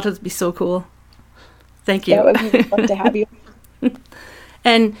yes, that would be so cool. Thank you. Yeah, it would be fun to have you.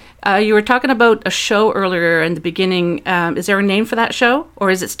 And you were talking about a show earlier in the beginning. Is there a name for that show, or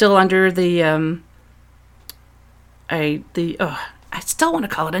is it still under the? I still want to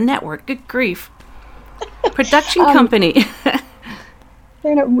call it a network. Good grief. Production company.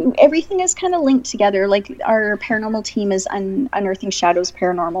 Everything is kind of linked together. Like our paranormal team is Unearthing Shadows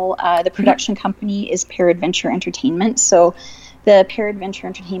Paranormal. The production company is Peradventure Entertainment. So the Peradventure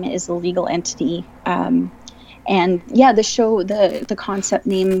Entertainment is the legal entity. And yeah, the show, the concept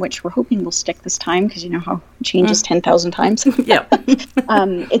name, which we're hoping will stick this time, because you know how it changes 10,000 times. Yeah.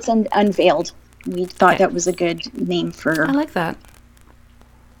 It's Unveiled. We thought that was a good name for. I like that.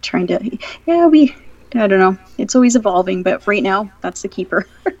 Trying to, I don't know. It's always evolving, but right now, that's the keeper.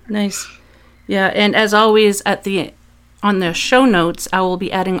 Nice. Yeah, and as always, on the show notes, I will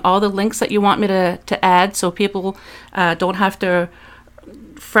be adding all the links that you want me to add, so people don't have to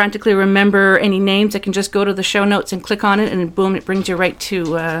frantically remember any names. They can just go to the show notes and click on it, and boom, it brings you right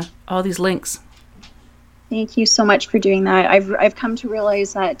to all these links. Thank you so much for doing that. I've come to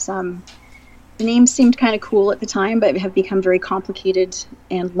realize that the names seemed kind of cool at the time, but have become very complicated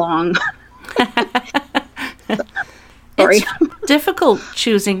and long. Sorry. It's difficult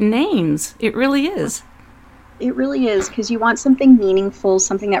choosing names. It really is. It really is, because you want something meaningful,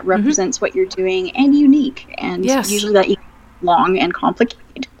 something that represents what you're doing, and unique. And usually that equals long and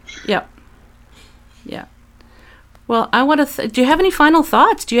complicated. Yep. Yeah. Well, I want to. Do you have any final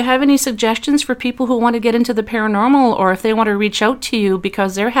thoughts? Do you have any suggestions for people who want to get into the paranormal, or if they want to reach out to you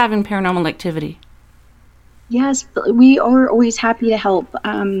because they're having paranormal activity? Yes, we are always happy to help.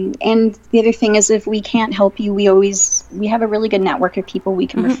 And the other thing is, if we can't help you, we have a really good network of people we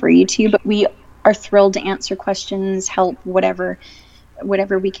can refer you to. But we are thrilled to answer questions, help, whatever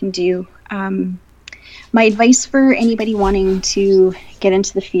we can do. My advice for anybody wanting to get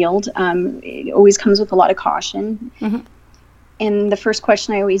into the field, it always comes with a lot of caution. And the first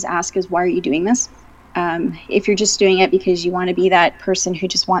question I always ask is, why are you doing this? If you're just doing it because you want to be that person who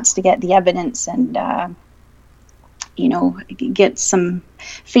just wants to get the evidence and, get some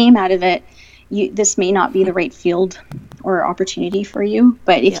fame out of it, this may not be the right field or opportunity for you.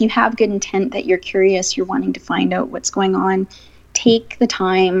 But if you have good intent, that you're curious, you're wanting to find out what's going on, take the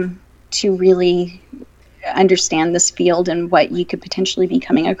time to really understand this field and what you could potentially be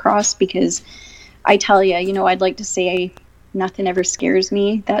coming across, because I tell you, I'd like to say nothing ever scares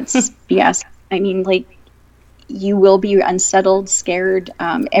me. That's BS. I mean, like, you will be unsettled, scared,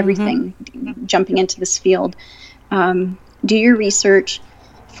 everything jumping into this field. Do your research,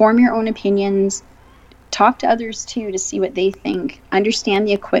 form your own opinions, talk to others too to see what they think, understand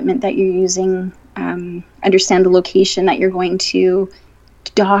the equipment that you're using, understand the location that you're going to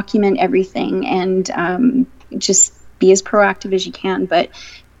document everything, and just be as proactive as you can. But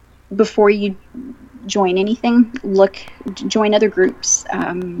before you join anything, join other groups,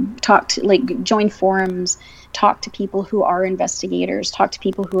 join forums, talk to people who are investigators, talk to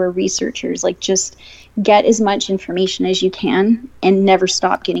people who are researchers, just get as much information as you can and never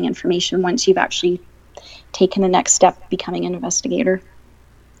stop getting information once you've actually taken the next step, becoming an investigator.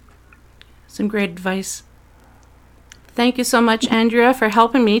 Some great advice. Thank you so much, Andrea, for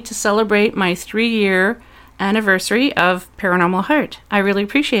helping me to celebrate my 3-year anniversary of Paranormal Heart. I really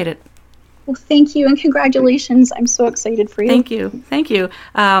appreciate it. Well, thank you, and congratulations. I'm so excited for you. Thank you.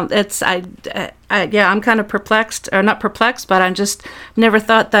 I'm kind of perplexed, or not perplexed, but I just never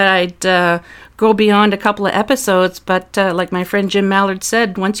thought that I'd go beyond a couple of episodes. But like my friend Jim Mallard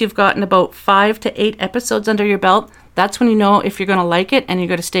said, once you've gotten about 5 to 8 episodes under your belt, that's when you know if you're going to like it and you're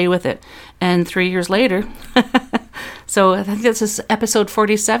going to stay with it. And 3 years later, so I think this is episode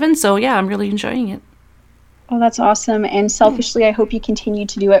 47. So yeah, I'm really enjoying it. Oh, that's awesome. And selfishly, I hope you continue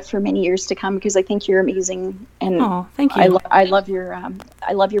to do it for many years to come, because I think you're amazing. And thank you. I love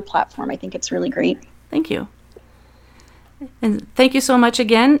your platform. I think it's really great. Thank you. And thank you so much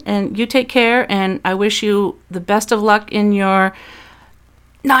again. And you take care. And I wish you the best of luck in your,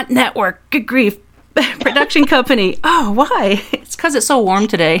 not network, good grief, production company. Oh, why? It's because it's so warm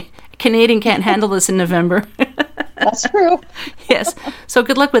today. A Canadian can't handle this in November. That's true. Yes. So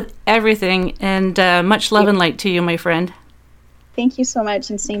good luck with everything, and much love and light to you, my friend. Thank you so much,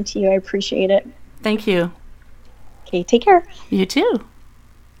 and same to you. I appreciate it. Thank you. Okay, take care. You too.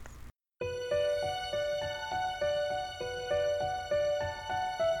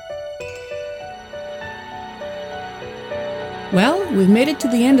 Well, we've made it to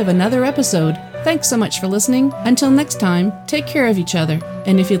the end of another episode. Thanks so much for listening. Until next time, take care of each other.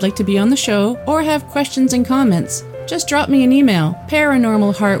 And if you'd like to be on the show or have questions and comments, just drop me an email,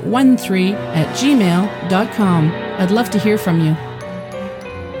 paranormalheart13@gmail.com. I'd love to hear from you.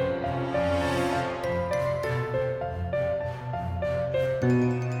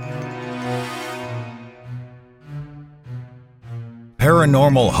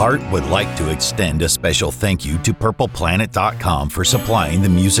 Paranormal Heart would like to extend a special thank you to PurplePlanet.com for supplying the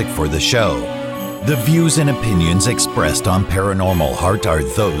music for the show. The views and opinions expressed on Paranormal Heart are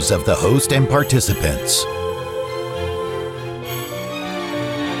those of the host and participants.